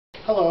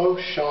Hello,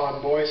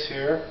 Sean Boyce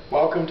here.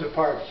 Welcome to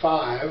part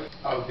 5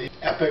 of the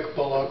Epic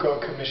Boloko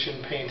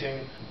commission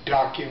painting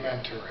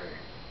documentary.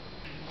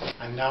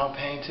 I'm now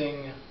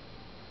painting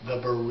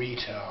the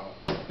burrito.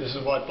 This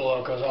is what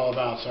Boloko is all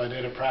about, so I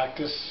did a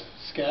practice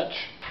sketch.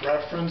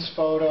 Reference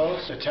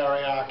photos, the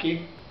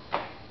teriyaki.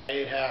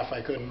 8.5,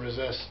 I couldn't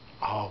resist.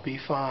 I'll be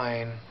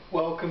fine.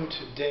 Welcome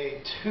to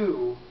day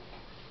 2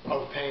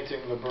 of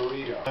painting the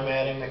burrito. I'm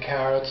adding the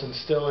carrots, and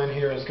still in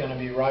here is going to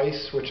be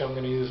rice, which I'm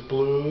going to use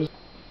blues.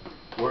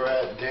 We're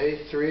at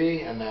day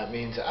 3, and that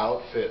means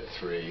outfit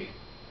 3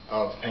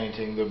 of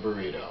painting the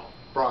burrito.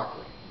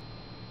 Broccoli.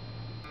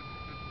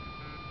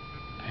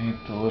 Paint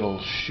the little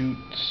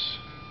shoots.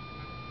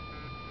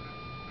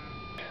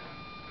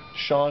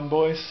 Sean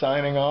Boyce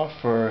signing off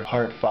for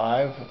part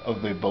 5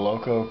 of the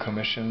Boloko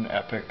Commission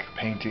Epic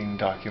Painting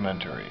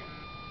Documentary.